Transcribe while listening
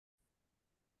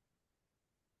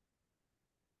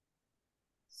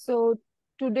So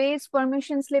today's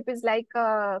permission slip is like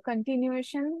a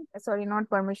continuation. Sorry, not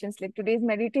permission slip. Today's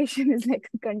meditation is like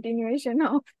a continuation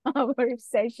of our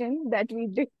session that we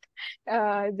did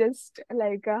just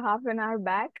like a half an hour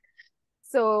back.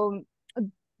 So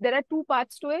there are two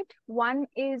parts to it. One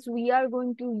is we are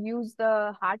going to use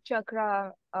the heart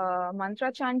chakra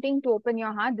mantra chanting to open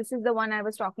your heart. This is the one I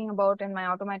was talking about in my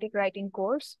automatic writing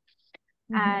course.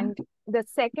 And the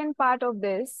second part of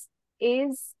this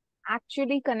is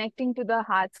actually connecting to the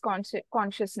heart's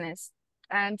consciousness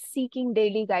and seeking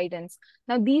daily guidance.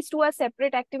 Now, these two are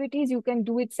separate activities. You can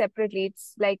do it separately.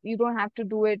 It's like you don't have to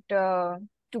do it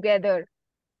together.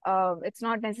 It's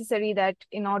not necessary that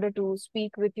in order to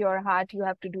speak with your heart, you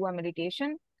have to do a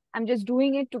meditation. I'm just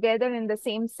doing it together in the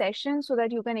same session so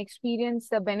that you can experience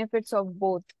the benefits of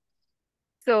both.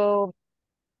 So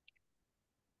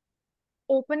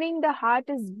opening the heart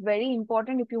is very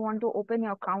important if you want to open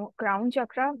your crown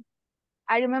chakra.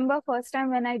 I remember first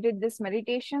time when I did this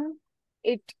meditation,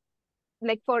 it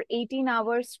like for 18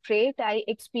 hours straight, I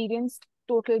experienced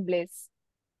total bliss,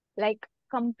 like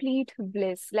complete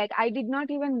bliss. Like I did not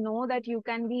even know that you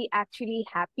can be actually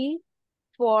happy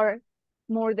for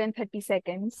more than 30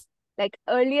 seconds. Like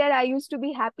earlier, I used to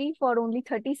be happy for only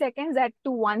 30 seconds, that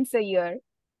too once a year.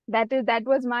 That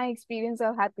was my experience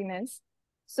of happiness.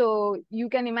 So you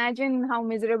can imagine how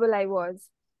miserable I was.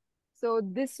 So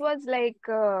this was like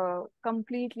a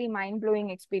completely mind-blowing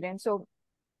experience. So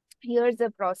here's the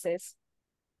process.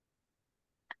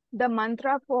 The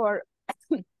mantra for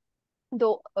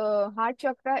the heart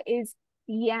chakra is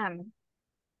yam.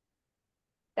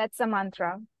 That's the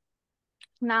mantra.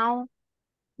 Now,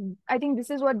 I think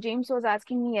this is what James was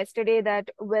asking me yesterday, that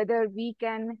whether we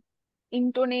can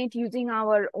intonate using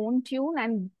our own tune.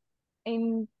 And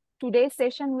in today's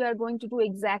session, we are going to do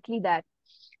exactly that.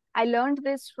 I learned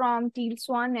this from Teal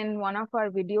Swan in one of our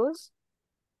videos.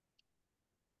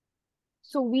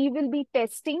 So we will be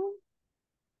testing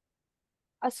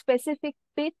a specific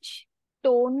pitch,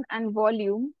 tone, and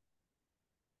volume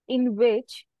in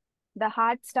which the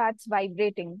heart starts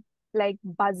vibrating, like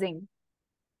buzzing.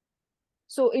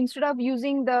 So instead of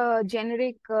using the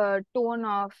generic tone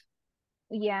of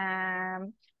yeah,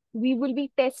 we will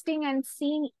be testing and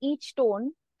seeing each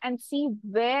tone and see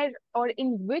where or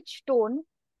in which tone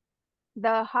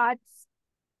the heart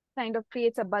kind of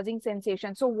creates a buzzing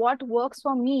sensation. So what works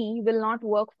for me will not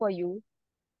work for you.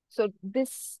 So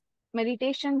this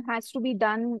meditation has to be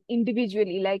done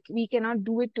individually. Like we cannot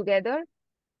do it together.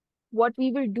 What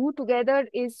we will do together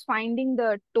is finding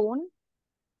the tone.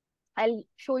 I'll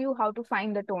show you how to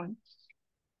find the tone.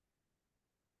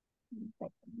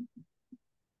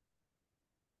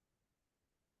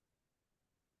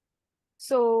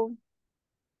 So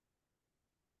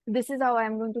this is how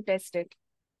I'm going to test it.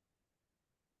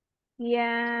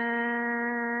 Yeah.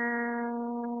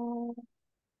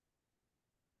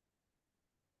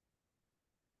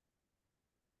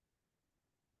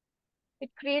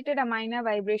 It created a minor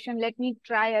vibration. Let me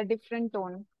try a different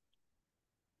tone.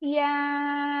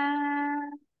 Yeah.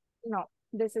 No,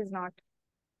 this is not.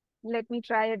 Let me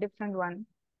try a different one.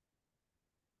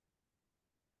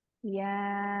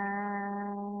 Yeah.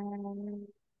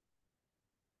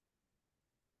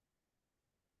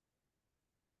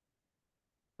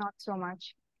 Not so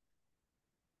much.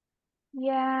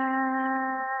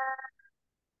 Yeah.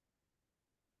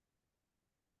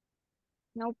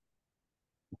 Nope.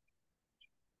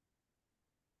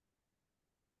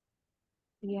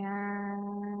 Yeah.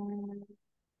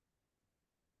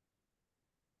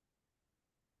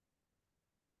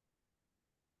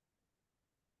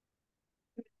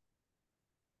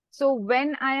 So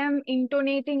when I am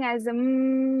intonating as a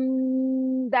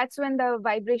that's when the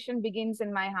vibration begins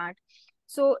in my heart.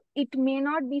 So it may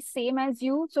not be same as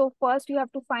you. So first you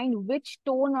have to find which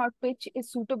tone or pitch is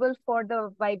suitable for the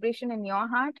vibration in your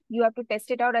heart. You have to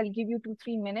test it out. I'll give you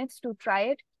 2-3 minutes to try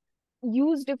it.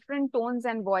 Use different tones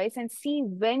and voice and see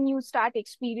when you start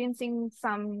experiencing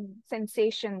some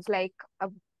sensations like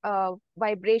a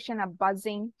vibration, a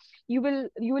buzzing. You will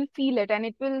feel it and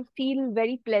it will feel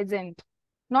very pleasant.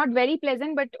 Not very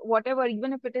pleasant, but whatever,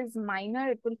 even if it is minor,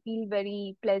 it will feel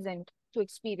very pleasant to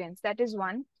experience. That is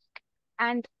one.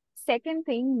 And second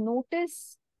thing,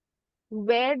 notice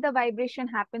where the vibration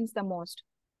happens the most.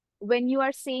 When you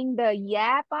are saying the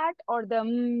yeah part or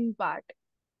the part.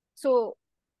 So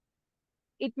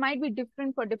it might be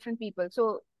different for different people.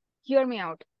 So hear me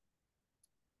out.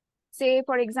 Say,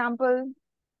 for example,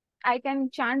 I can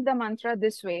chant the mantra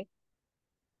this way.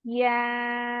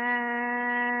 Yeah.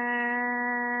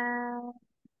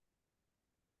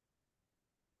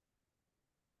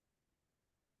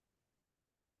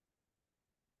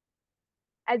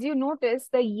 as you notice,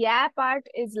 the yeah part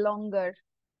is longer.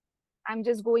 I'm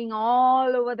just going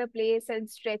all over the place and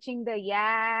stretching the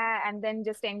yeah and then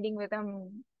just ending with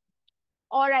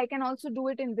or I can also do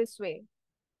it in this way.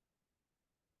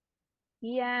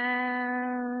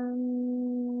 Yeah.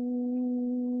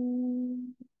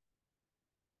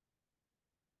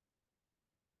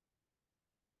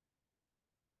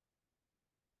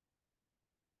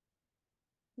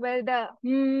 Where the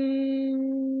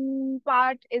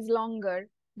part is longer,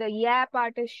 the yeah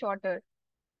part is shorter.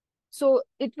 So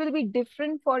it will be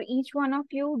different for each one of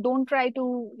you. Don't try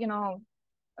to,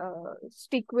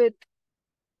 stick with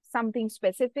something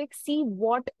specific. See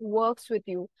what works with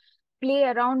you. Play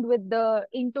around with the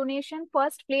intonation.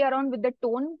 First, play around with the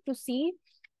tone to see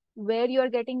where you're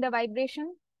getting the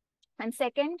vibration. And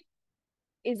second,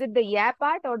 is it the yeah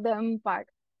part or the part?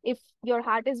 If your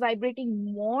heart is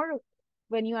vibrating more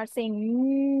when you are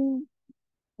saying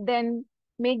then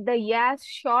make the yes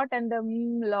short and the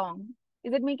long.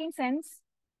 Is it making sense?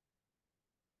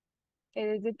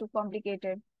 Or is it too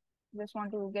complicated? Just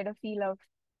want to get a feel of.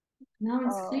 No,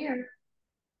 it's Uh, clear.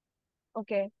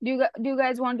 okay. Do you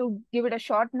guys want to give it a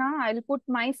shot now? I'll put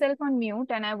myself on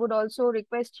mute, and I would also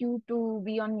request you to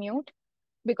be on mute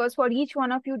because for each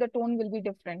one of you the tone will be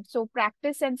different. So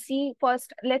practice and see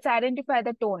first. Let's identify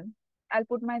the tone. I'll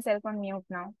put myself on mute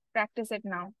now. Practice it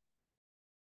now.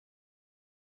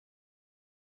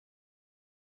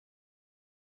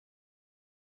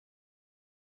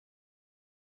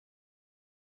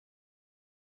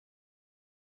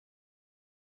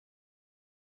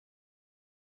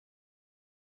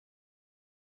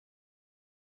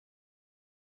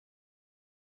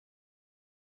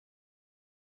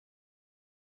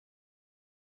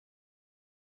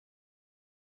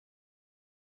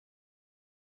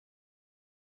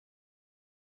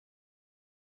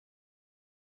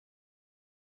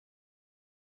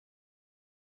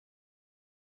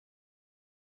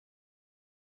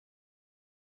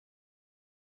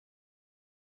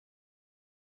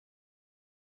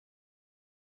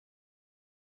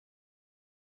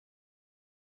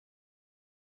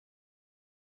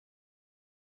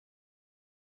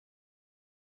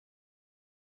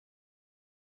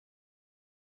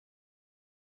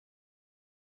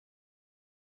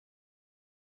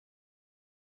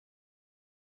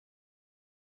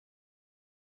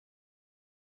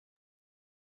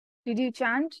 Did you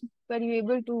chant? Were you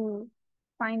able to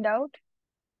find out?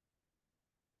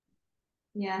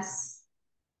 Yes.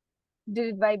 Did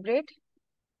it vibrate?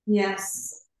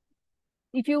 Yes.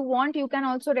 If you want, you can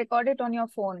also record it on your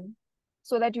phone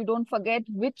so that you don't forget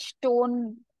which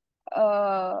tone,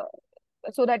 uh,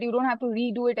 so that you don't have to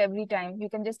redo it every time. You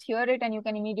can just hear it and you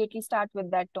can immediately start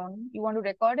with that tone. You want to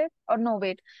record it? Or no,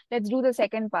 wait, let's do the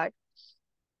second part.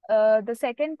 The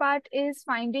second part is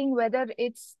finding whether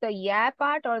it's the yeah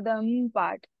part or the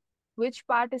part. Which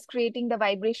part is creating the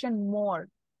vibration more?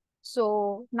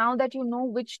 So now that you know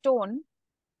which tone,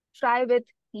 try with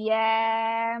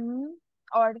yam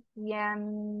or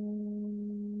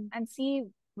yam and see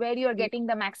where you're getting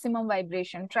the maximum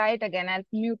vibration. Try it again. I'll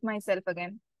mute myself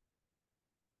again.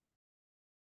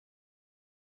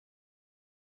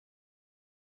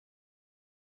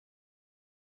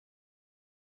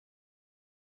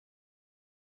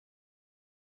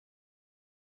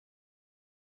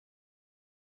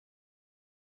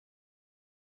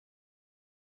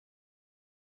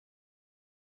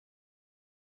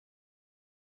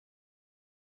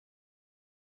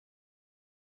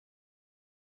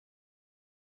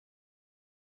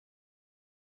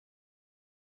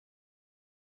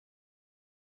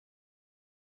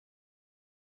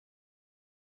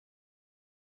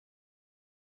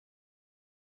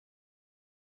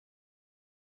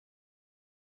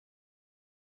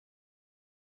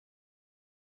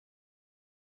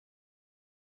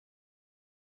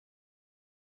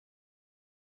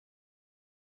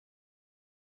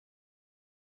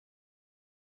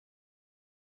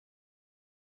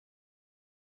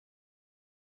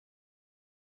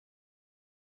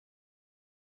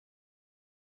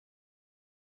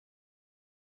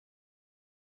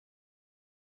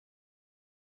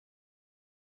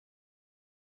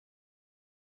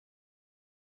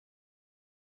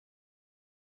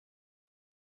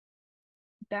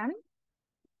 Done?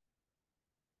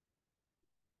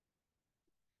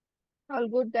 All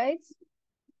good, guys?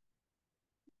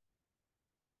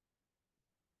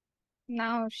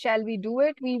 Now, shall we do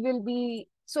it? We will be.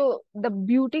 So, the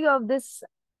beauty of this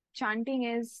chanting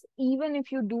is even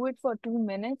if you do it for 2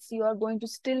 minutes, you are going to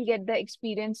still get the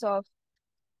experience of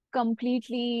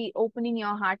completely opening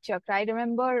your heart chakra. I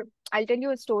remember, I'll tell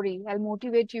you a story. I'll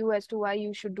motivate you as to why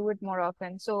you should do it more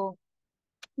often. So,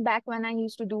 back when I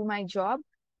used to do my job,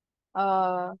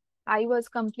 uh, I was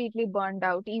completely burned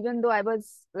out, even though I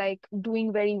was like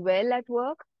doing very well at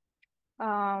work.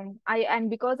 And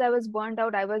because I was burnt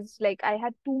out, I was like, I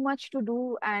had too much to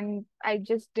do and I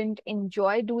just didn't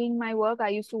enjoy doing my work. I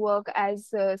used to work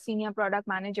as a senior product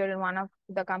manager in one of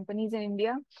the companies in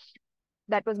India.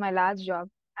 That was my last job,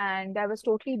 and I was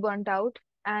totally burnt out.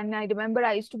 And I remember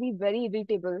I used to be very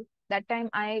irritable. That time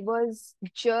I was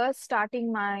just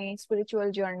starting my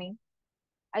spiritual journey.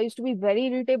 I used to be very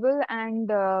irritable, and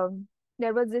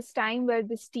there was this time where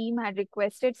this team had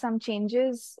requested some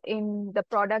changes in the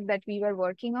product that we were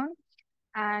working on.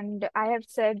 And I have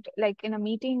said, like in a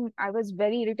meeting, I was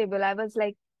very irritable. I was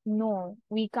like, no,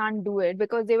 we can't do it,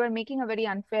 because they were making a very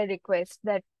unfair request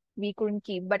that we couldn't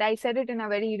keep. But I said it in a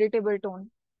very irritable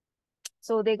tone.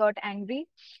 So they got angry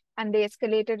and they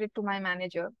escalated it to my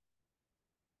manager.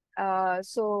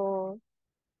 So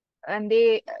and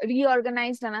they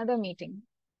reorganized another meeting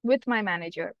with my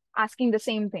manager asking the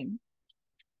same thing.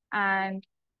 And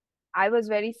I was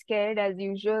very scared as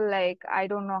usual. Like, I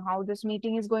don't know how this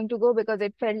meeting is going to go, because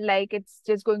it felt like it's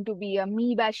just going to be a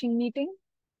me bashing meeting.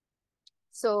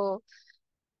 So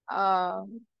uh,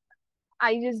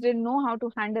 I just didn't know how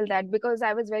to handle that, because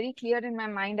I was very clear in my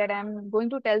mind that I'm going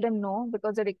to tell them no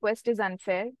because the request is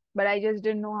unfair, but I just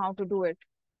didn't know how to do it.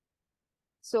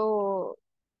 So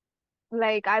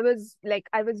I was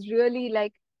really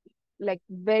like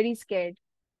very scared.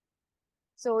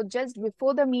 So just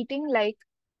before the meeting, like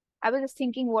I was just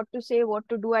thinking what to say, what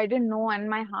to do. I didn't know, and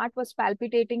my heart was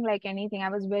palpitating like anything. I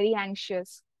was very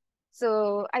anxious.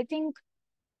 So I think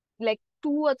like 2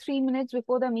 or 3 minutes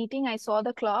before the meeting, I saw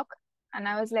the clock and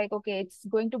I was like, okay, it's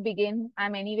going to begin.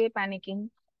 I'm anyway panicking.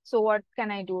 So what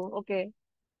can I do? Okay,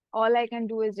 all I can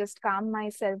do is just calm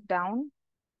myself down,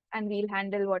 and we'll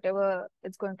handle whatever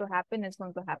is going to happen is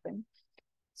going to happen.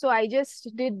 So I just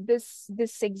did this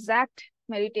exact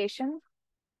meditation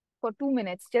for 2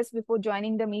 minutes just before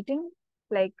joining the meeting.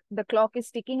 Like the clock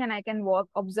is ticking and I can walk,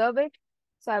 observe it.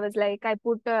 So I was like, I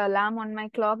put an alarm on my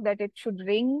clock that it should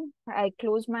ring. I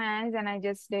closed my eyes and I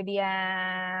just did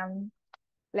yam.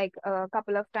 Like a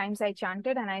couple of times I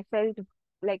chanted and I felt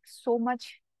like so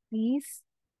much peace.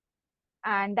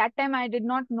 And that time I did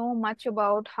not know much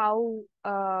about how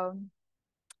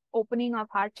opening of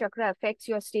heart chakra affects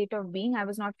your state of being. I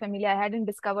was not familiar. I hadn't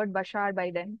discovered Bashar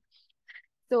by then.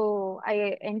 So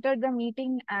I entered the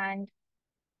meeting and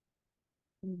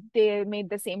they made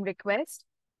the same request.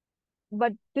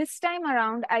 But this time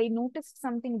around, I noticed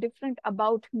something different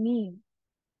about me.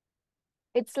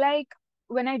 It's like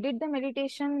when I did the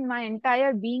meditation, my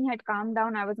entire being had calmed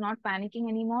down. I was not panicking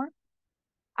anymore.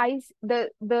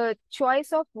 The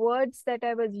choice of words that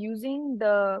I was using,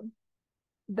 the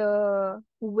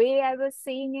way I was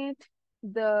saying it,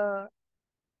 the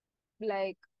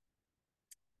like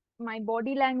my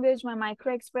body language, my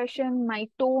micro expression, my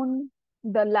tone,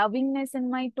 the lovingness in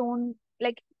my tone,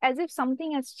 like as if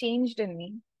something has changed in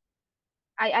me.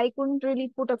 I couldn't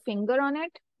really put a finger on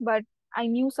it, but I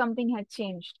knew something had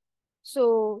changed.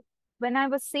 So when I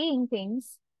was saying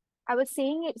things, I was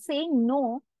saying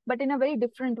no, but in a very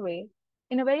different way,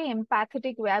 in a very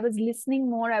empathetic way. I was listening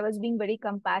more, I was being very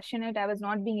compassionate, I was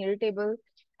not being irritable,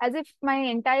 as if my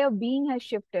entire being has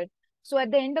shifted. So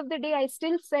at the end of the day, I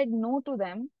still said no to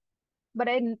them, but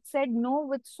I said no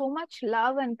with so much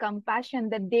love and compassion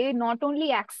that they not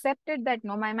only accepted that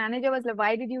no. My manager was like,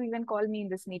 why did you even call me in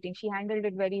this meeting? She handled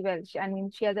it very well. I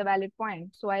mean, she has a valid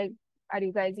point. So why are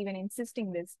you guys even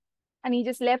insisting this? And he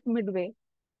just left midway.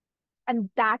 And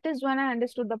that is when I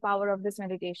understood the power of this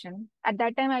meditation. At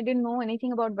that time, I didn't know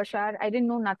anything about Bashar. I didn't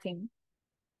know nothing.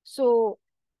 So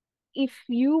if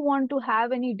you want to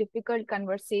have any difficult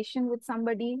conversation with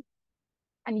somebody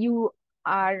and you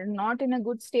are not in a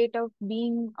good state of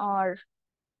being, or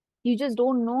you just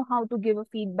don't know how to give a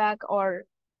feedback, or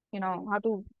how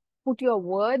to put your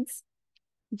words,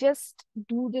 just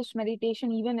do this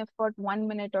meditation, even if for 1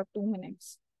 minute or 2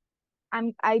 minutes.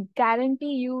 I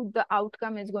guarantee you the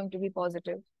outcome is going to be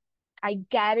positive. I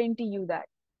guarantee you that.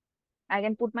 I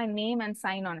can put my name and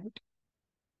sign on it.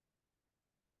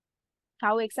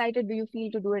 How excited do you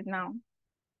feel to do it now?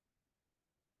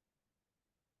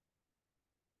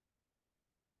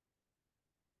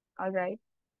 All right.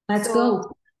 Let's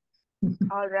So, go.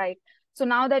 all right. So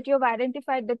now that you've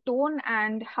identified the tone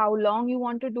and how long you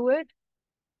want to do it,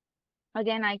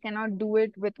 again, I cannot do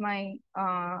it with my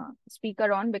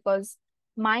speaker on, because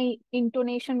my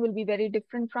intonation will be very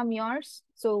different from yours.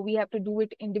 So we have to do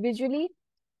it individually,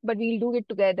 but we'll do it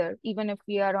together, even if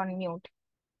we are on mute.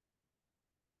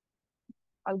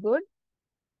 All good?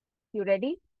 You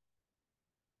ready?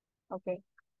 Okay,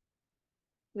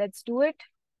 let's do it.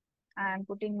 I'm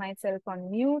putting myself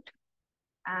on mute.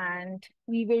 And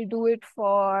we will do it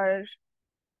for,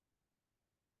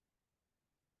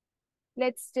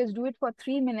 let's just do it for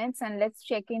 3 minutes and let's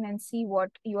check in and see what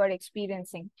you are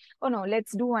experiencing. Oh no,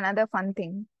 let's do another fun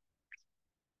thing.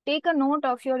 Take a note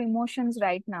of your emotions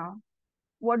right now.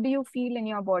 What do you feel in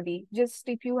your body? Just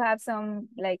if you have some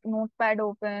like notepad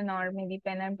open or maybe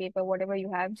pen and paper, whatever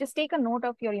you have, just take a note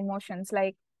of your emotions.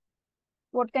 Like,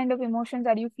 what kind of emotions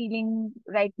are you feeling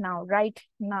right now? Right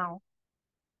now.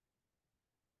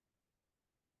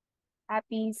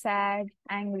 Happy, sad,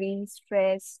 angry,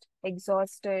 stressed,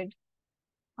 exhausted.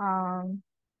 Um,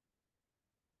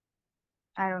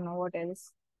 I don't know what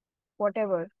else.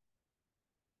 Whatever.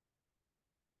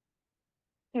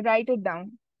 Write it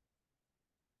down,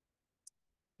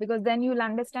 because then you'll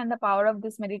understand the power of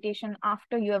this meditation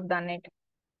after you have done it.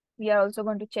 We are also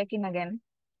going to check in again.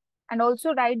 And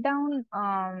also write down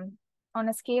on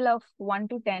a scale of 1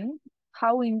 to 10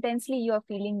 how intensely you are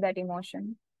feeling that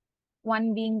emotion.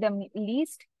 1 being the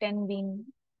least, 10 being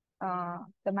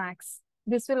the max.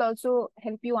 This will also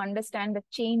help you understand the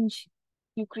change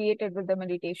you created with the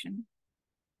meditation.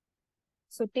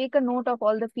 So take a note of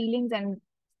all the feelings and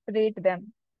rate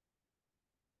them.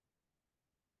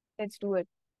 Let's do it.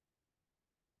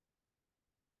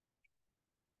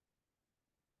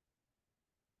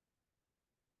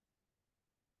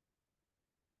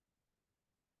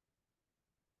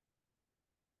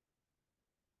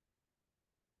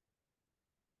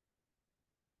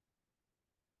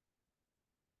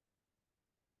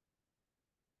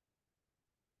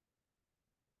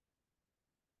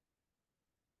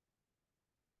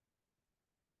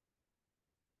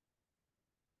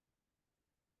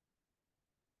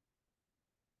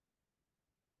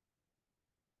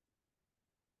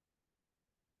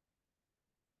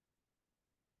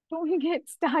 Don't get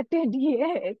started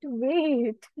yet.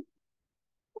 Wait.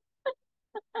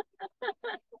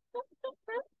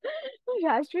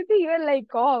 Rashtriti, you're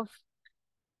like off.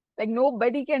 Like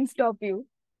nobody can stop you.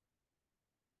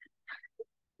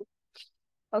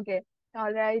 Okay.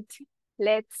 All right.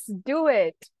 Let's do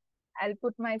it. I'll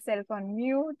put myself on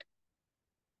mute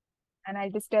and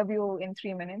I'll disturb you in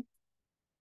 3 minutes.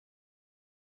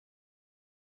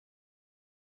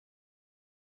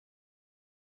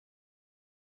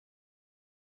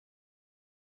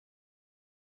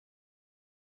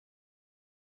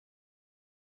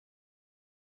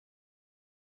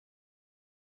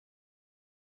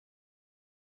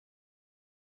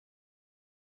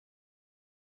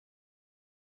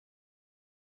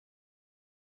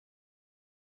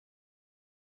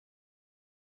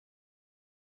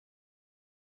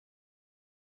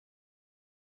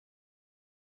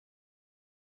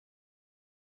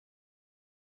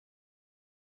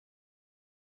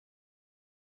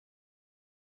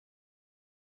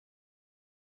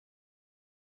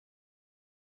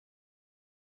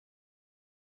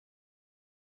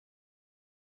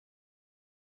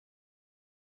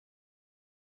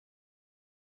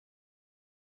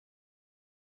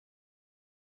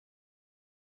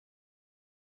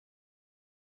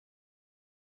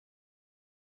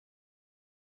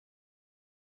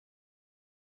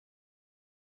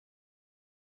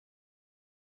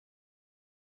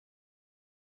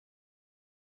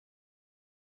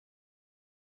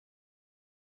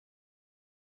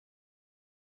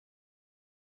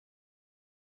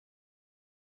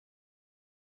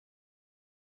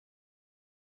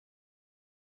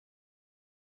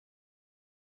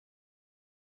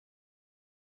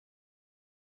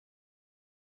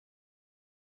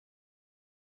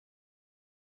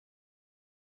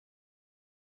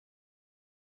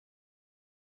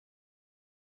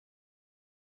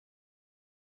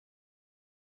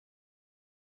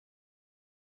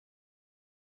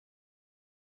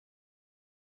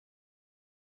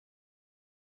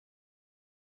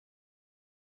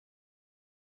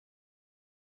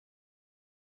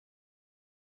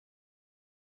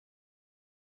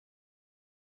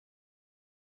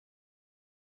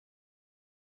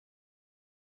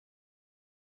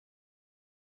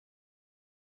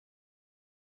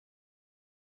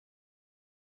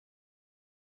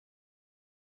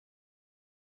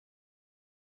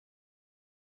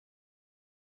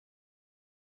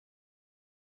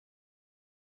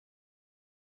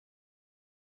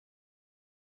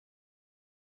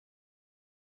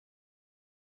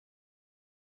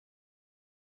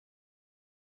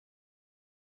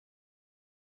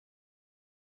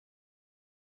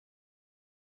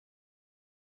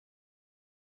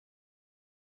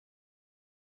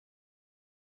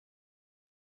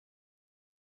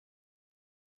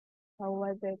 How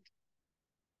was it?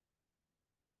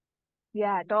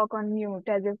 Yeah, talk on mute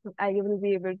as if I will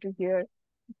be able to hear.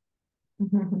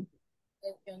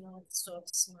 I cannot stop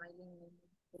smiling.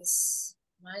 This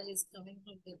smile is coming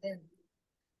from within.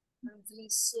 I'm feeling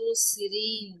so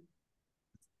serene.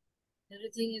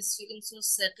 Everything is feeling so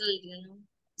settled, you know.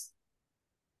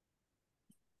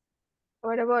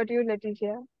 What about you,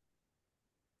 Leticia?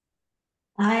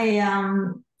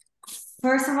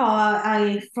 First of all,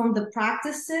 I from the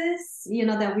practices,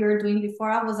 that we were doing before,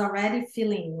 I was already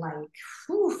feeling like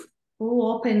full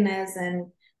openness.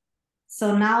 And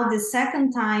so now the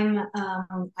second time,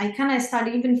 I kind of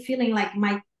started even feeling like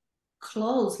my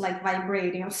clothes like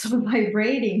vibrating. I'm so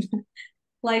vibrating.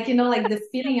 Like, like the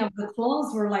feeling of the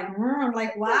clothes were like, I'm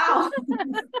like, wow.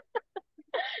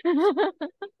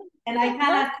 And I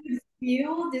kind of could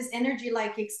feel this energy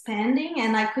like expanding,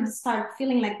 and I could start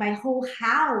feeling like my whole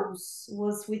house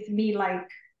was with me, like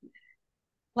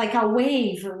a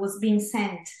wave was being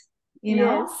sent, you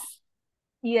know? Yes.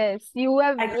 Yes. You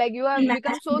have I could you have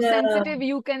become imagine so sensitive,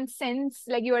 you can sense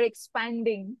like you are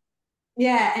expanding.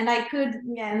 yeah, and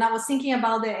I was thinking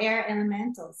about the air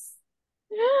elementals.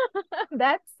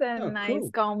 That's a Oh, nice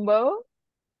cool. combo.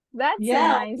 That's a Yeah,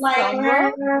 nice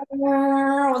combo.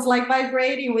 I was like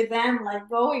vibrating with them, like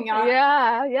going out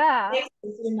Yeah, yeah.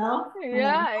 places, you know? I'm like,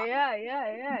 Yeah, yeah,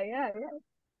 yeah, yeah, yeah, yeah.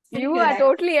 pretty You good. are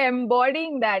totally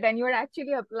embodying that and you are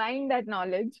actually applying that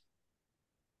knowledge.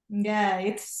 Yeah,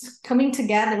 it's coming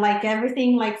together, like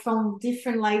everything, like from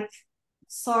different like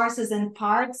sources and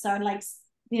parts are like,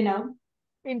 you know,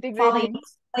 falling Integrating. into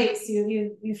place.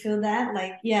 You feel that?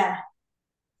 Like, yeah.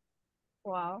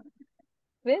 Wow.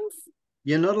 Vince?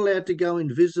 You're not allowed to go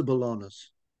invisible on us.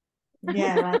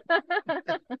 Yeah, right.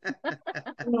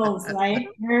 Close, right?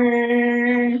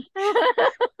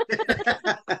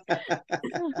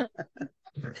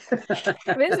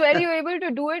 Vince, were you able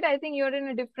to do it? I think you're in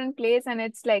a different place and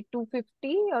it's like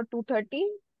 2:50 or 2:30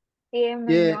 a.m. in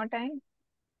Yeah, your time.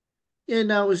 yeah,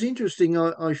 no, it was interesting.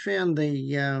 I found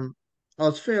I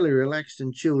was fairly relaxed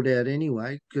and chilled out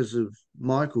anyway because of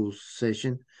Michael's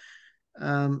session.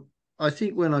 Um, I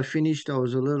think when I finished, I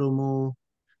was a little more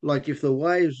like if the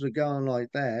waves were going like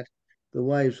that, the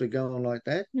waves were going like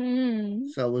that. Hmm.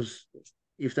 So it was,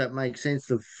 if that makes sense,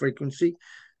 the frequency.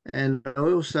 And I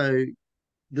also,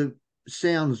 the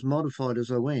sounds modified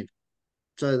as I went.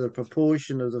 So the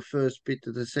proportion of the first bit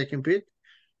to the second bit,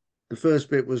 the first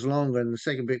bit was longer and the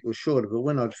second bit was shorter. But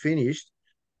when I'd finished,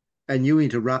 and you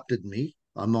interrupted me,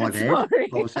 I might add,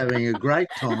 Sorry. I was having a great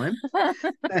time.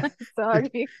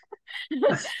 Sorry.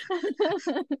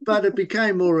 But it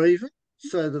became more even.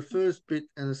 So the first bit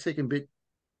and the second bit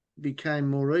became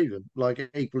more even, like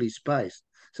equally spaced.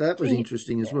 So that was Y-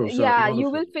 interesting as well. So I Yeah, you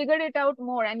modified will it. figure it out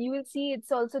more and you will see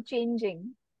it's also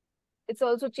changing. It's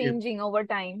also Yep, changing over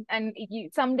time. And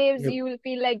some days yep, you will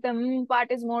feel like the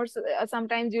part is more,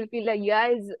 sometimes you'll feel like yeah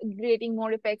is creating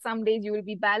more effect. Some days you will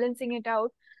be balancing it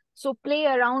out. So play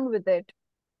around with it.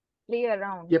 Play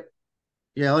around. yep.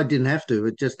 Yeah, I didn't have to.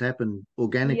 It just happened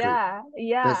organically. Yeah, That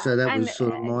yeah. so that And was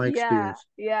sort of my yeah, experience.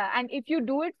 yeah. And if you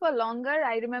do it for longer,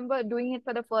 I remember doing it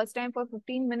for the first time for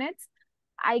 15 minutes.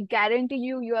 I guarantee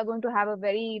you, you are going to have a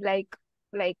very like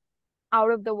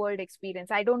out of the world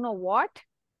experience. I don't know what,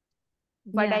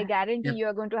 but I Yeah. guarantee Yep, you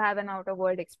are going to have an out of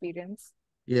world experience.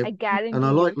 yep. I And I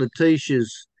guarantee like you.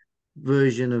 Letitia's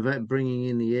version of that, bringing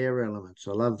in the air elements.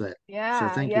 I love that. So Yeah,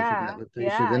 thank you for that, yeah,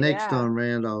 Letitia. yeah, The next yeah, time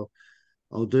round,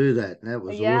 I'll do that. That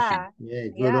was awesome. yeah, Yeah,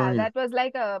 good yeah. on you. That was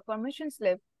like a permission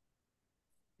slip.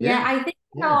 Yeah, Yeah, I think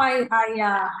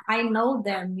yeah. I know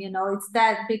them, it's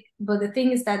that big, but the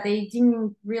thing is that they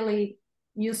didn't really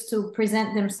used to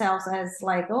present themselves as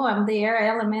like, oh, I'm the air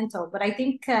elemental. But I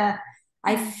think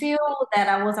I Hmm. feel that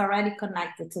I was already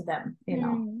connected to them.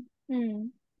 Hmm. Hmm.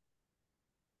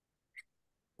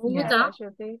 Yeah. Yeah, Bhumika,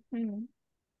 Shruti. Hmm.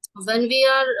 when we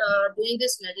are doing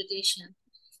this meditation,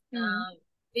 Hmm.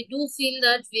 we do feel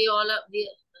that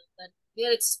we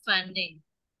are expanding.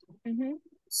 Mm-hmm.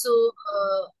 So,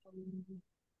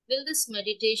 will this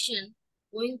meditation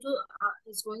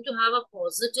is going to have a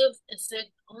positive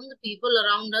effect on the people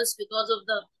around us because of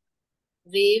the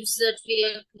waves that we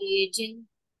are creating,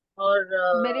 or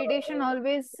Meditation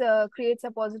always creates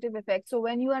a positive effect. So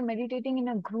when you are meditating in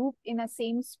a group in a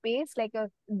same space,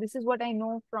 this is what I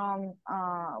know from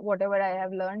whatever I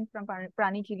have learned from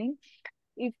pranic healing.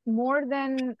 If more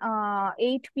than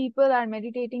 8 people are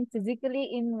meditating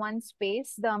physically in one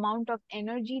space, the amount of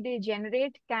energy they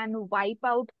generate can wipe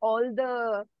out all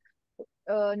the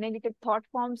negative thought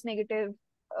forms, negative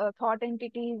thought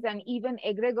entities, and even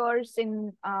egregores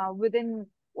in within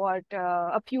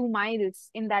a few miles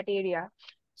in that area.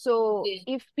 So okay,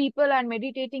 if people are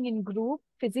meditating in group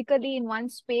physically in one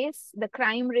space, the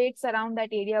crime rates around that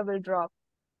area will drop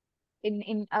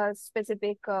in a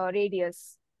specific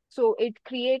radius. So it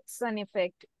creates an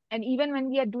effect. And even when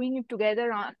we are doing it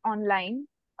together online,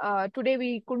 today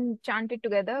we couldn't chant it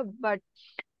together, but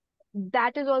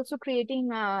that is also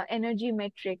creating energy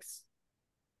matrix.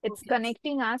 It's Okay.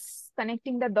 connecting us,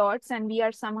 connecting the dots, and we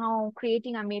are somehow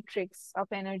creating a matrix of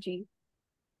energy.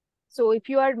 So if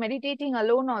you are meditating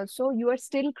alone also, you are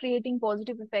still creating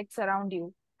positive effects around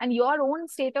you. And your own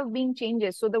state of being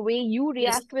changes. So the way you Yes.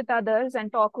 react with others and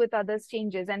talk with others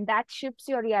changes, and that shifts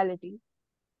your reality.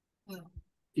 Hmm.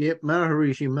 Yep,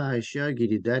 Maharishi Mahesh Yogi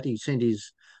did that. He sent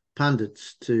his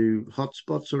pundits to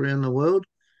hotspots around the world,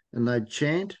 and they'd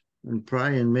chant and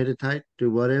pray and meditate,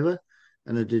 do whatever,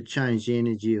 and it did change the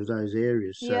energy of those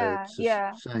areas. So Yeah, it's the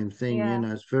yeah, same thing,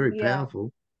 yeah, it's very yeah,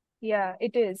 powerful. yeah,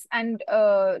 it is. And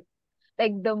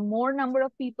like the more number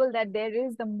of people that there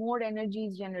is, the more energy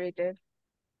is generated.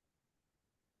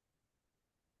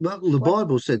 Well, the What?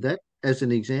 Bible said that as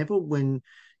an example when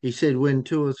he said, when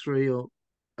two or three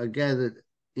are gathered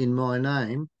in my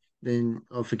name, then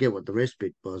I forget what the rest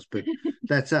bit was, but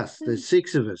that's us. There's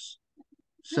six of us.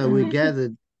 So we're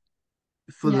gathered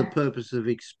for the Yeah. purpose of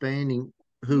expanding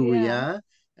who we Yeah, are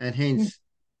and hence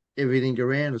everything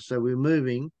around us. So we're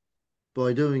moving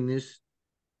by doing this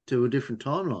to a different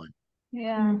timeline.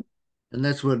 yeah. And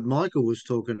that's what Michael was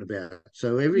talking about.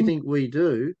 So Mm. everything we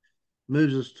do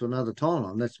moves us to another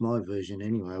timeline. That's my version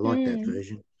anyway. I like that Hmm.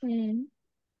 version. Hmm.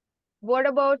 What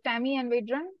about Tammy and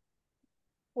Vedran?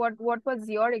 What was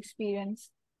your experience?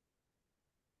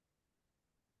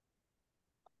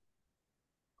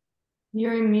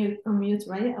 You're in mute, on mute,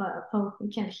 right? Oh, we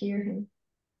can't hear him.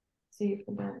 See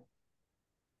for that.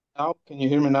 Now, can you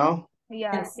hear me now?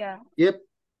 Yeah, Yes. yeah. Yep.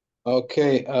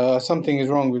 Okay, something is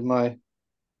wrong with my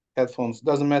headphones.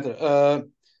 Doesn't matter.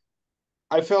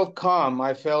 I felt calm.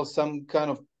 I felt some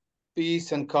kind of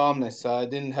peace and calmness. I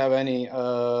didn't have any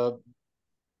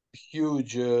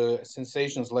huge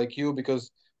sensations like you,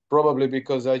 because probably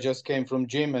because I just came from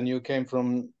gym and you came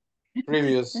from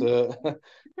previous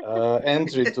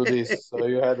entry to this, so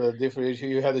you had a different,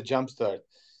 you had a jump start.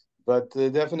 But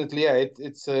definitely, yeah,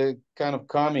 it's a kind of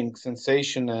calming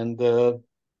sensation and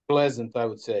pleasant, I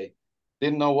would say.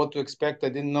 Didn't know what to expect. I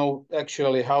didn't know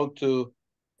actually how to.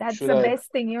 That's Should the I?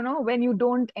 best thing, when you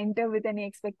don't enter with any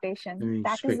expectation. Any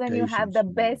That is when you have the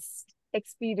expectations? Yeah. best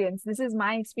experience. This is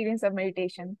my experience of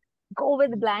meditation. Go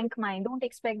with blank mind. Don't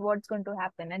expect what's going to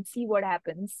happen and see what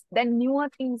happens. Then newer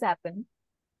things happen.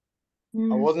 I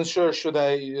Mm. wasn't sure. Should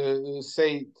I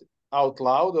say it out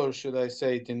loud or should I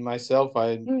say it in myself?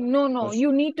 No, no, Not sure.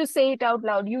 you need to say it out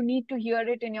loud. You need to hear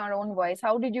it in your own voice.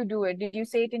 How did you do it? Did you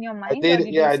say it in your I mind or did,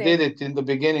 did yeah, you I say did it? it in the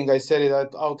beginning. I said it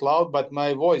out loud, but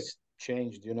my voice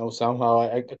changed, somehow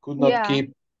I could not Yeah,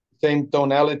 keep same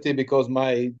tonality because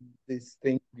my this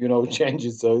thing,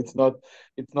 changes. So it's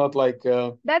not like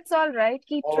that's all right.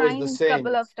 Keep always the trying same.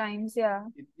 couple of times. Yeah.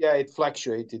 Yeah, it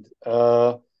fluctuated.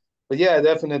 But yeah,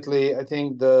 definitely, I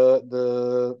think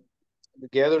the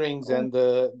gatherings and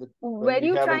the when Were we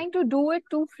you have a trying to do it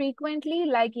too frequently,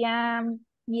 like yam,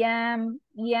 yam,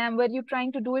 yam? Were you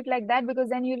trying to do it like that? Because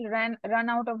then you'll run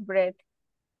out of breath.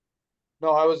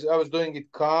 no, I was doing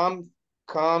it calm,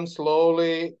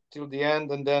 slowly till the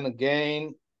end, and then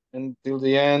again, and till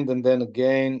the end, and then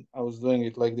again. I was doing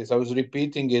it like this. I was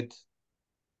repeating it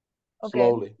Okay.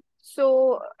 slowly.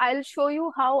 So I'll show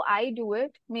you how I do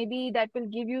it. Maybe that will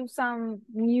give you some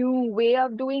new way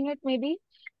of doing it, maybe.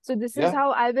 So this is Yeah.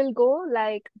 how I will go.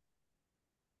 Like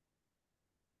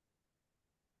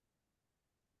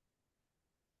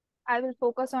I will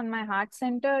focus on my heart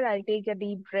center. I'll take a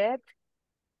deep breath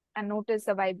and notice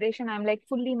the vibration. I'm like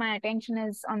fully my attention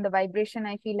is on the vibration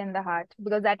I feel in the heart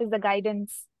because that is the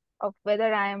guidance of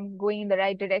whether I am going in the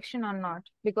right direction or not.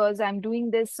 Because I'm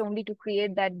doing this only to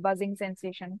create that buzzing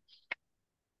sensation.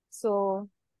 So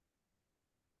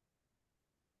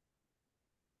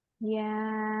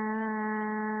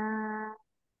yeah.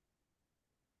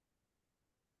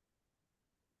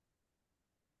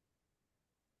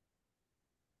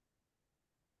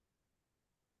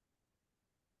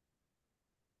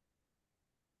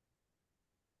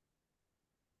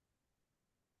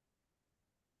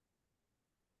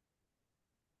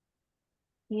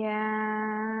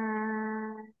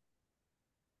 Yeah.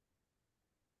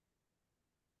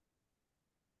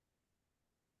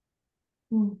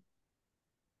 Mm.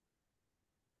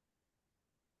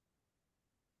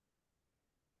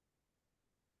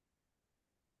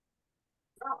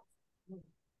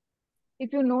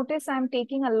 If you notice, I'm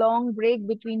taking a long break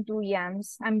between two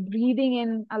yams. I'm breathing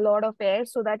in a lot of air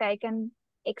so that I can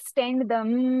extend the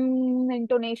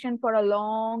intonation for a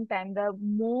long time. The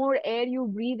more air you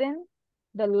breathe in,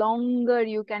 the longer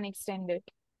you can extend it.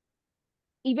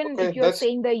 Even Okay, if you're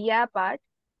saying the yeah part,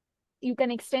 you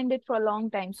can extend it for a long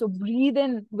time. So breathe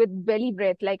in with belly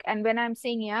breath, like, and when I'm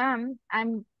saying yam,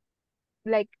 I'm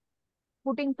like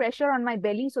putting pressure on my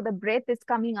belly, so the breath is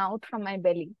coming out from my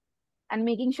belly, and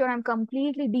making sure I'm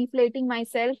completely deflating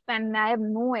myself and I have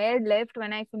no air left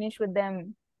when I finish with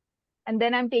them. And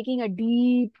then I'm taking a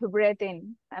deep breath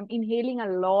in. I'm inhaling a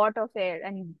lot of air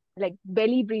and like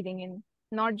belly breathing in,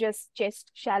 not just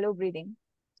chest shallow breathing.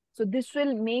 So this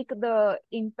will make the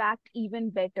impact even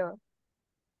better.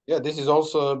 Yeah, this is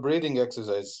also a breathing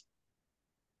exercise.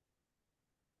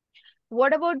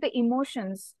 What about the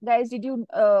emotions, guys? Did you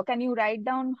can you write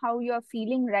down how you're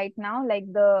feeling right now, like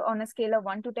the on a scale of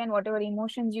 1 to 10, whatever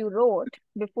emotions you wrote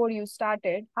before you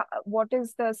started, what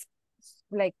is the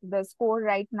like the score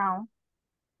right now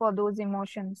for those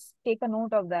emotions? Take a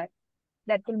note of that.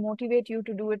 That will motivate you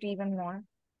to do it even more.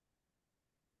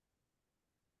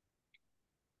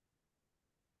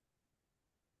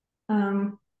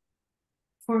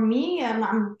 For me,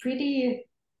 I'm pretty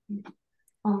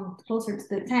closer to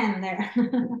the 10 there.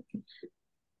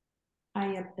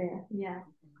 High up there, yeah.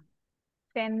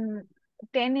 10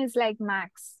 is like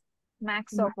max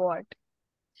of what?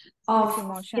 Of Which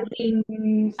emotion?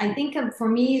 feeling, I think for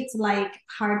me it's like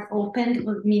heart opened,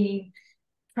 meaning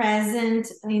present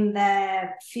in the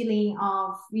feeling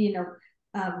of,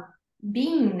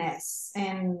 beingness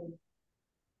and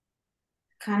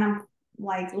kind of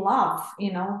like love,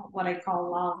 what I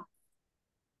call love.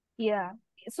 Yeah.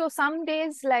 So some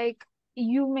days, like,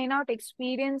 you may not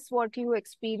experience what you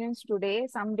experienced today.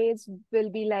 Some days will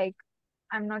be like,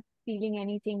 I'm not feeling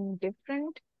anything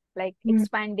different, like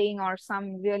expanding or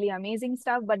some really amazing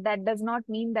stuff, but that does not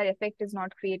mean that effect is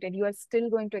not created. You are still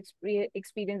going to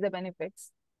experience the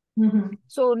benefits. Mm-hmm.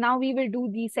 So now we will do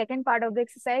the second part of the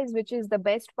exercise, which is the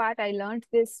best part. I learned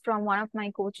this from one of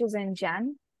my coaches in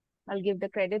Jan. I'll give the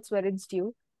credits where it's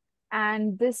due.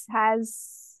 And this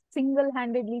has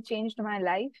single-handedly changed my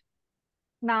life.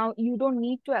 Now, you don't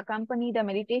need to accompany the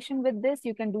meditation with this.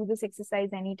 You can do this exercise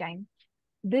anytime.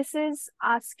 This is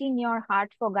asking your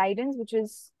heart for guidance, which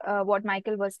is what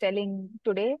Michael was telling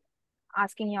today,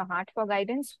 asking your heart for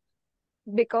guidance,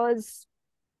 because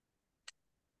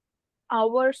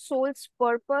our soul's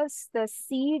purpose, the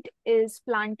seed is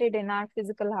planted in our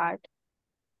physical heart.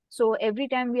 So every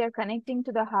time we are connecting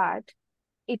to the heart,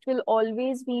 it will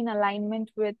always be in alignment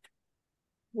with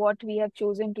what we have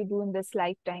chosen to do in this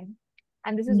lifetime.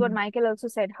 And this is what Michael also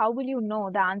said. How will you know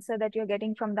the answer that you're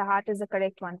getting from the heart is the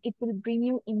correct one? It will bring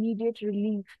you immediate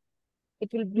relief. It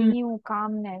will bring you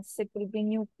calmness. It will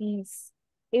bring you peace.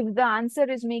 If the answer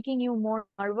is making you more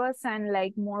nervous and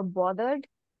like more bothered,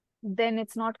 then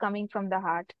it's not coming from the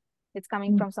heart. It's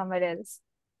coming from somewhere else.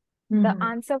 The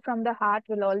answer from the heart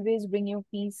will always bring you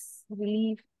peace,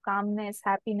 relief, calmness,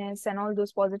 happiness, and all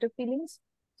those positive feelings.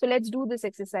 So let's do this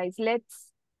exercise. Let's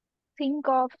think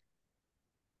of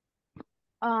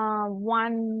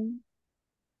one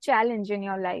challenge in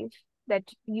your life that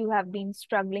you have been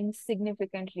struggling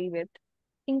significantly with.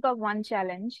 Think of one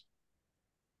challenge,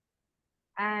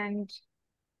 and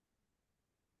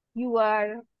you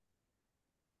are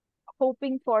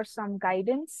hoping for some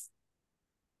guidance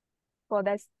for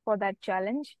that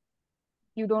challenge.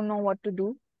 You don't know what to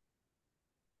do,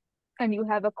 and you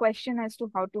have a question as to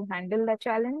how to handle the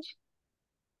challenge.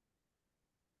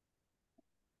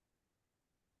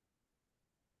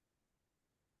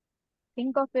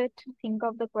 Think of it, think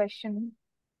of the question.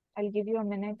 I'll give you a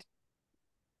minute.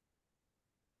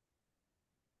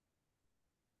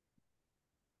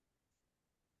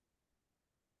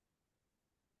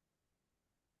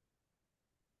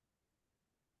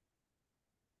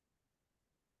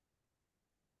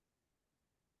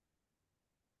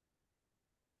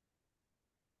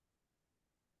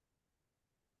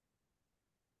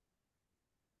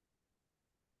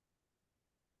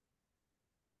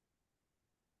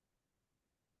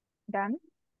 Done?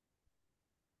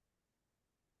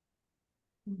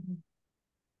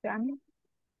 Done?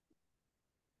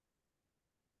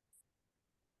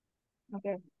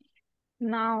 Okay.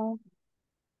 Now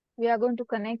we are going to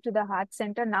connect to the heart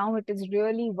center. Now it is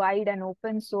really wide and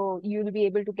open, so you'll be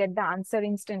able to get the answer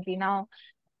instantly. Now,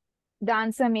 the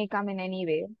answer may come in any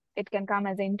way. It can come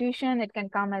as intuition, it can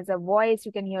come as a voice,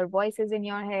 you can hear voices in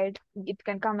your head, it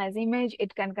can come as image,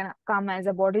 it can come as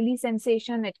a bodily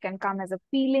sensation, it can come as a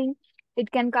feeling,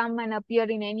 it can come and appear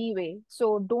in any way.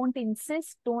 So don't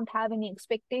insist, don't have any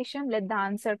expectation. Let the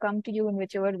answer come to you in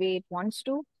whichever way it wants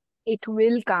to. It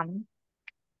will come.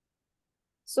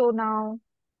 So now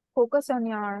focus on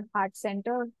your heart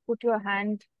center. Put your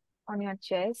hand on your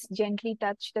chest. Gently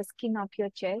touch the skin of your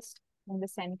chest in the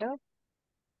center.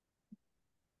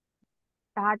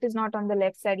 The heart is not on the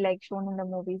left side like shown in the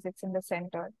movies. It's in the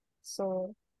center.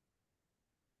 So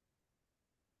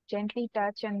gently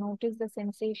touch and notice the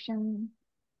sensation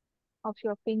of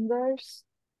your fingers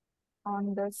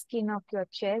on the skin of your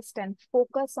chest and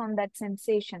focus on that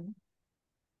sensation.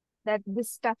 That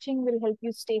this touching will help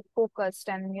you stay focused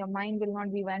and your mind will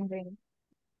not be wandering.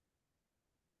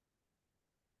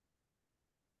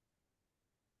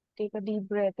 Take a deep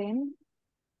breath in.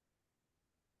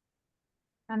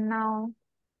 And now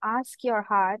ask your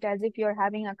heart as if you're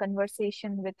having a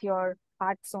conversation with your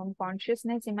heart's own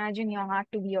consciousness. Imagine your heart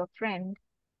to be your friend.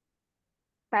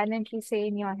 Silently say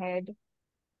in your head,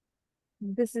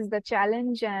 this is the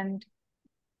challenge and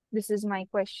this is my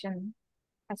question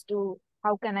as to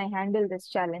how can I handle this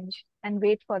challenge, and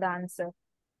wait for the answer.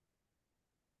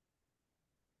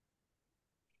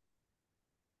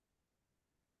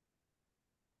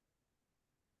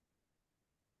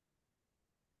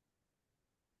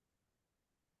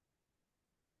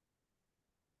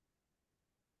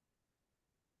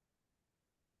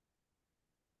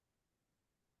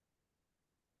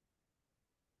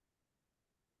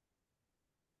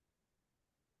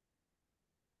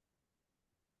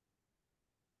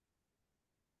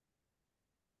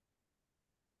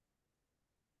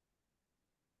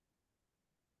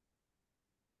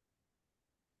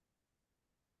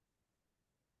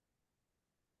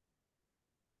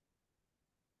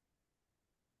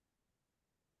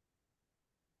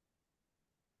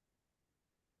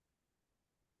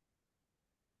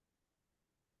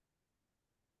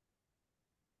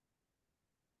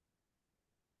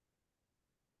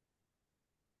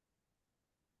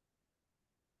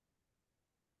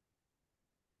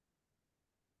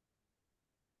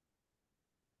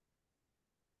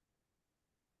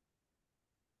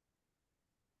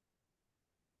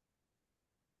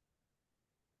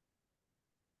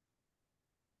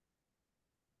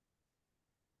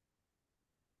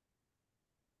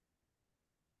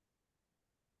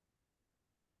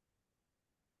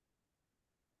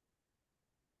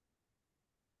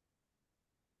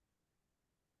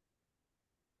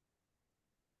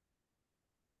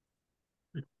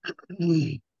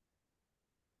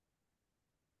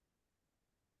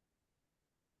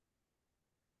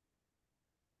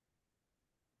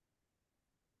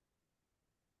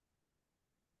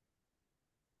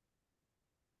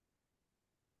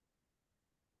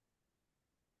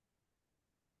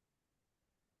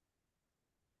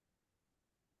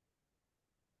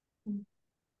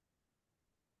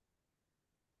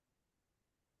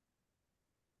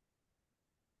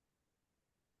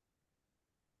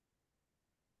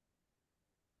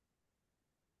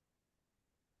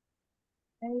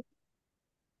 Right?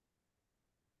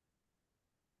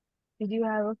 Did you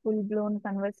have a full-blown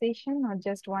conversation or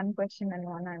just one question and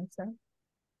one answer?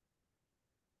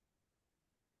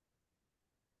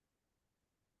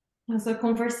 It was a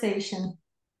conversation.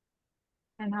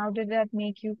 And how did that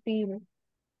make you feel?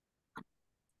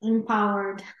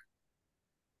 Empowered.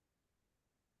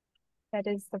 That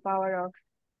is the power of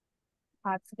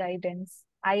heart's guidance.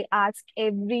 I ask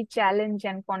every challenge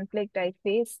and conflict I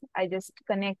face. I just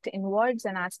connect inwards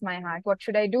and ask my heart, what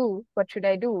should I do? What should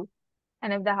I do?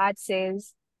 And if the heart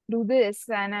says, do this,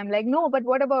 and I'm like, no, but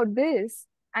what about this?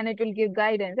 And it will give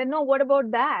guidance. And no, what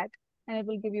about that? And it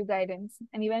will give you guidance.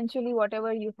 And eventually,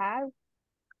 whatever you have,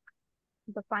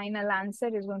 the final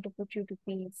answer is going to put you to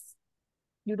peace.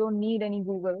 You don't need any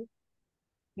Google.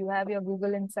 You have your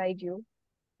Google inside you.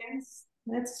 Yes,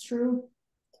 that's true.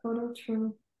 Total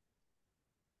true.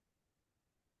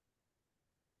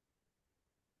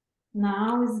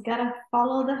 Now it's gotta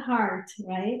follow the heart,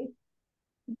 right?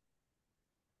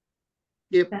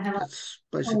 Yep, To have that's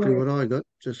basically what I got.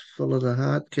 Just follow the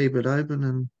heart, keep it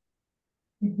open,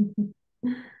 and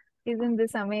Isn't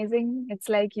this amazing? It's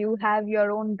like you have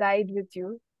your own guide with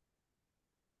you.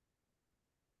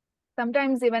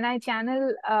 Sometimes when I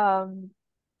channel,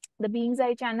 the beings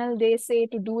I channel, they say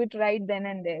to do it right then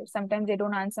and there. Sometimes they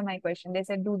don't answer my question. They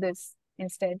said, do this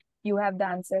instead. You have the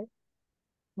answer.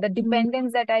 The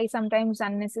dependence that I sometimes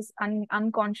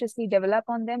unconsciously develop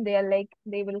on them, they are like,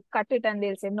 they will cut it and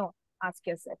they'll say, no, ask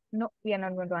yourself. No, we are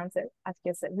not going to answer. Ask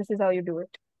yourself. This is how you do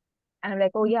it. And I'm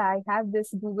like, oh yeah, I have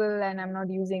this Google and I'm not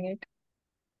using it.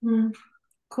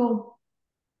 Cool.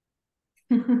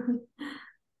 So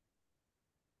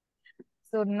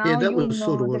yeah, now that you was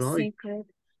sort know of the what I secret.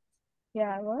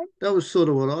 Yeah, what? that was sort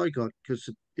of what I got because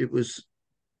it was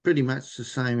pretty much the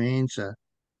same answer.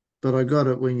 But I got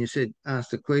it when you said ask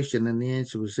the question and the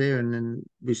answer was there, and then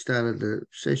we started the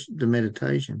session, the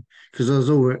meditation, because I was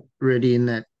already in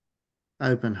that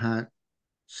open heart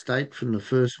state from the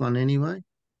first one anyway.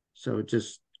 So it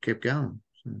just kept going.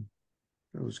 So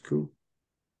that was cool.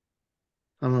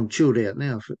 And I'm chilled out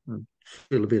now.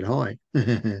 feel a bit high.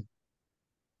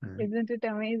 Isn't it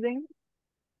amazing?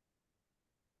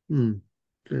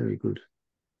 Very good.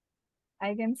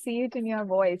 I can see it in your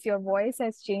voice. Your voice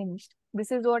has changed.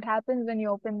 This is what happens when you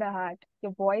open the heart.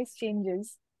 Your voice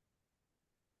changes.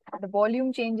 The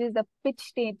volume changes, the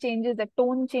pitch changes, the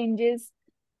tone changes.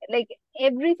 Like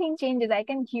everything changes. I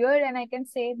can hear and I can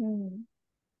say,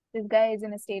 this guy is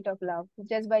in a state of love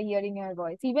just by hearing your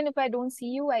voice. Even if I don't see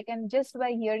you, I can just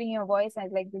by hearing your voice, I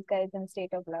like this guy is in a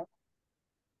state of love.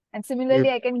 And similarly,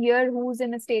 Yep. I can hear who's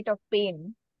in a state of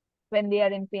pain when they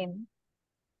are in pain.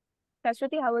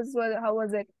 Shashwati, how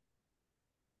was it?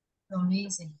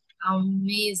 Amazing.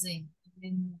 Amazing. I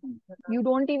mean, You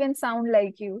don't even sound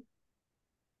like you.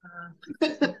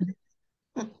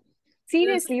 yes,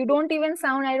 Seriously, you don't even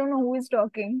sound, I don't know who is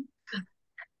talking.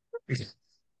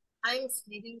 I'm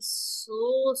feeling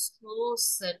so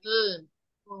settled.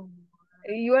 Oh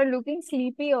my. You are looking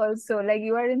sleepy also. Like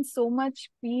you are in so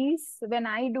much peace. When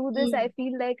I do this, I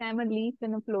feel like I'm a leaf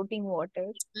in a floating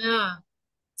water. Yeah,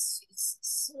 it's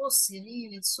so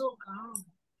serene. It's so calm.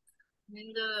 I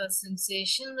mean, the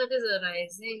sensation that is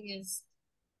arising is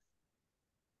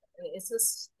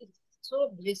it's so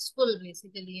blissful,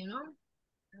 basically. You know,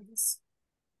 it's,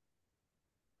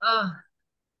 ah,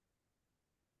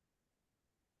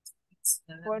 it's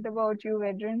What about you,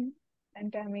 Vedran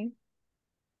and Tammy?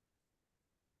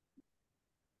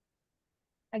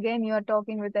 Again, you are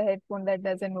talking with a headphone that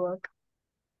doesn't work.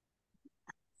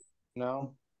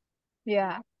 Now,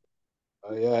 Yeah.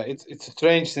 yeah, it's a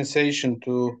strange sensation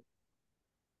to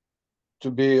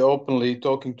be openly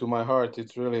talking to my heart.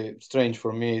 It's really strange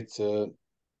for me. It's a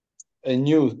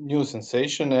new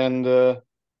sensation, and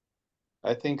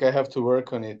I think I have to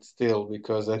work on it still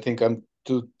because I think I'm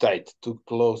too tight, too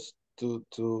close, to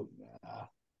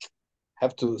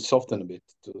have to soften a bit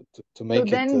to So make it.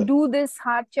 then do this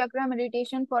heart chakra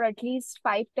meditation for at least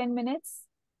 5-10 minutes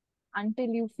until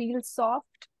you feel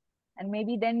soft, and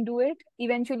maybe then do it.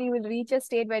 Eventually you will reach a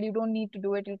state where you don't need to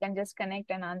do it. You can just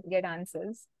connect and get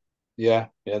answers. Yeah,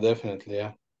 definitely,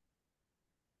 yeah.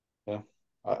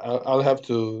 I'll have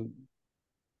to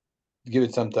give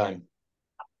it some time.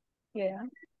 Yeah,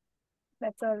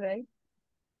 that's all right.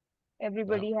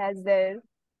 Everybody has their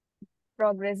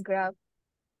progress graph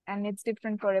and it's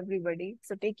different for everybody.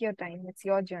 So take your time. It's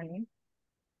your journey.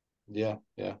 Yeah,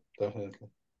 definitely.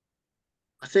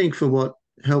 I think for what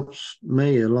helps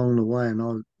me along the way, and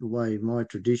the way my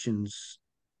traditions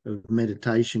of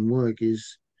meditation work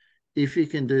is if you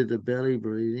can do the belly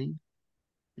breathing,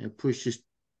 push your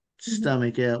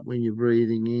stomach out when you're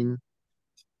breathing in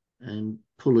and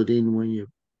pull it in when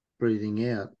you're breathing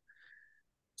out.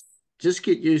 Just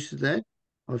get used to that.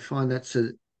 I find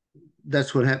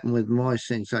that's what happened with my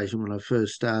sensation when I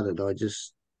first started. I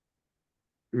just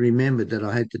remembered that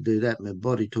I had to do that. My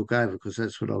body took over because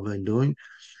that's what I've been doing.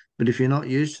 But if you're not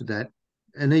used to that,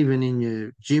 and even in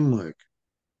your gym work,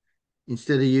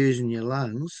 instead of using your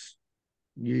lungs,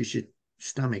 use your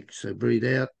stomach. So breathe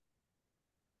out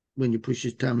when you push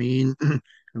your tummy in,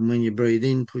 and when you breathe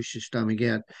in, push your stomach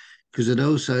out, because it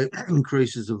also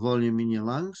increases the volume in your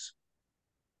lungs,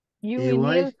 You inhale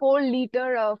airway. 4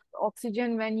 liters of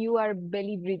oxygen when you are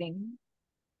belly breathing,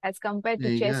 as compared There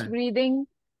to you chest go. breathing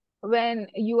when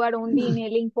you are only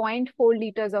inhaling 0.4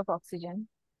 liters of oxygen.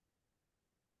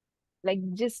 Like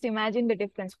just imagine the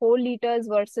difference, 4 liters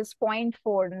versus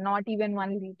 0.4, not even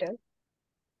 1 liter.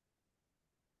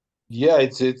 Yeah,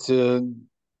 it's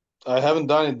I haven't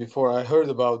done it before. I heard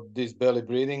about this belly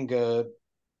breathing.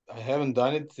 I haven't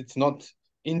done it. It's not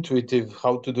intuitive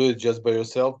how to do it just by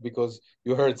yourself because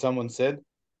you heard someone said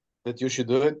that you should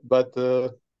do it, but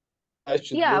I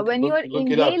should Yeah, when you are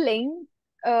look it up. inhaling,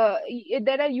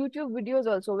 there are YouTube videos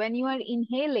also. When you are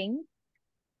inhaling,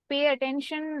 pay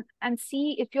attention and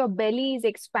see if your belly is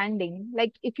expanding.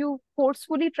 Like if you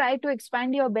forcefully try to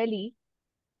expand your belly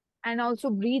and also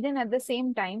breathe in at the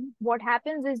same time, what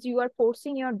happens is you are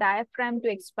forcing your diaphragm to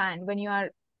expand when you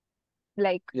are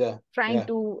like Yeah, trying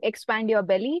to expand your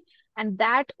belly, and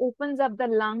that opens up the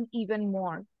lung even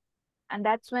more. And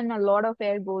that's when a lot of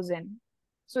air goes in.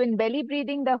 So in belly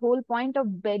breathing, the whole point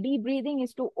of belly breathing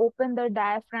is to open the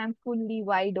diaphragm fully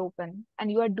wide open,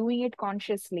 and you are doing it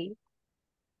consciously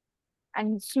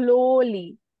and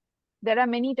slowly. There are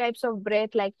many types of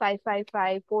breath like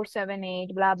 555,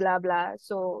 478, blah blah blah.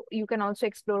 So you can also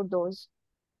explore those.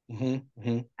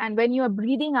 And when you are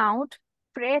breathing out,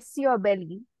 press your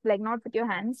belly, like not with your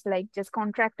hands, like just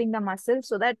contracting the muscles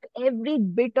so that every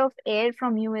bit of air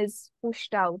from you is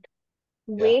pushed out.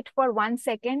 Yeah. Wait for 1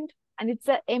 second, and it's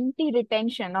an empty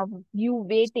retention of you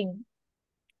waiting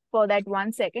for that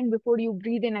 1 second before you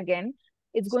breathe in again.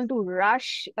 it's going to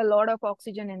rush a lot of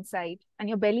oxygen inside and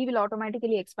your belly will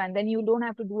automatically expand. Then you don't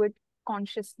have to do it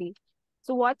consciously.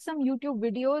 So watch some YouTube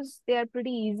videos. They are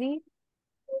pretty easy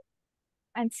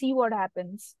and see what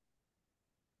happens.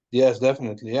 Yes,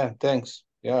 definitely. Yeah, thanks.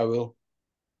 Yeah, I will.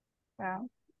 Yeah.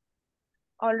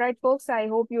 All right, folks. I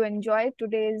hope you enjoyed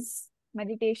today's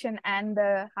meditation and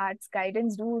the heart's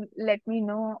guidance. Do let me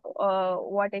know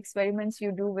what experiments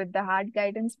you do with the heart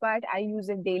guidance part. I use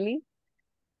it daily.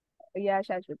 Yeah,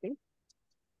 Shashwati.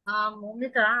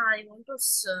 Momita, I want to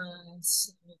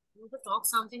talk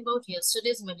something about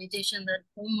yesterday's meditation, that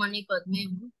Om Mani Padme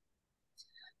Hum.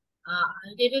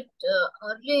 I did it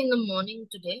early in the morning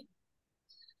today,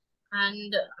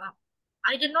 and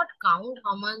I did not count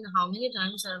how many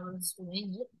times I was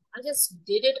doing it. I just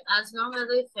did it as long as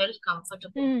I felt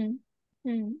comfortable.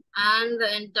 And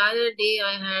the entire day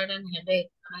I had a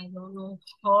headache. I don't know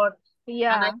what.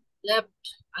 Yeah. And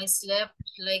I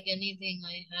slept like anything.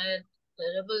 I had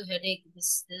terrible headache.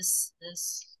 This.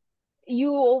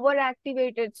 You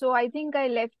overactivated. So I think I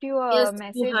left you a Yes, you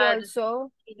message had.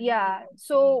 also. Yeah.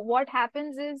 So what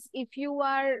happens is if you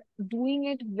are doing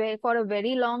it for a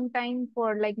very long time,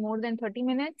 for like more than 30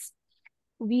 minutes,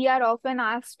 we are often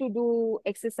asked to do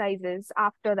exercises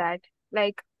after that.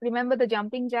 Like, remember the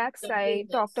jumping jacks I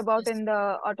talked about in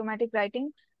the automatic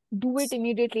writing? Do it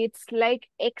immediately. It's like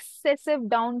excessive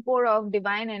downpour of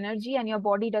divine energy, and your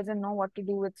body doesn't know what to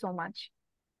do with so much.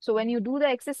 So when you do the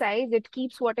exercise, it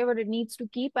keeps whatever it needs to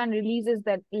keep and releases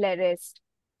the rest.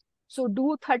 So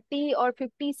do 30 or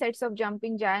 50 sets of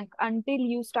jumping jack until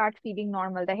you start feeling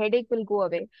normal. The headache will go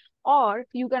away. Or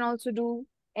you can also do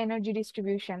energy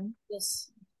distribution.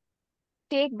 Yes.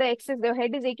 Take the excess, the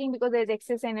head is aching because there's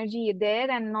excess energy there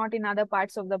and not in other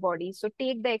parts of the body. So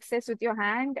take the excess with your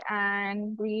hand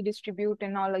and redistribute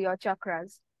in all of your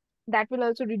chakras. That will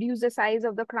also reduce the size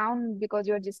of the crown because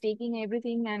you're just taking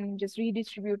everything and just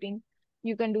redistributing.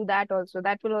 You can do that also.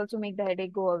 That will also make the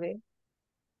headache go away.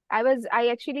 I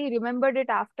actually remembered it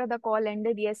after the call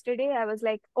ended yesterday. I was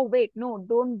like, oh wait, no,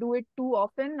 don't do it too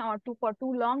often or for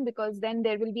too long, because then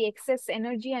there will be excess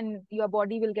energy and your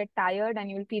body will get tired and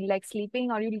you'll feel like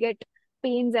sleeping or you'll get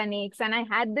pains and aches. And I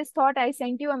had this thought, I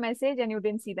sent you a message and you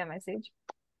didn't see the message.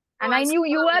 And I knew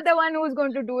you are the one who's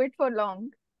going to do it for long.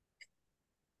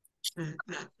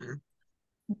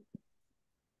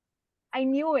 I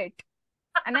knew it.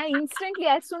 And I instantly,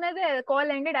 as soon as the call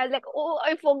ended, I was like, oh,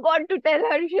 I forgot to tell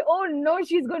her. Oh no,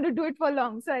 she's going to do it for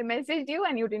long. So I messaged you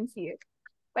and you didn't see it.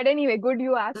 But anyway, good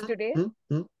you asked today.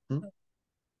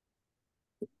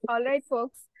 All right,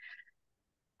 folks.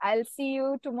 I'll see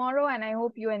you tomorrow and I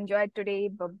hope you enjoyed today.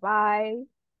 Bye-bye.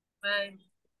 Bye.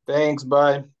 Thanks.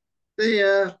 Bye. See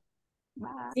ya.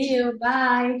 Bye. See you.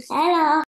 Bye. Hello.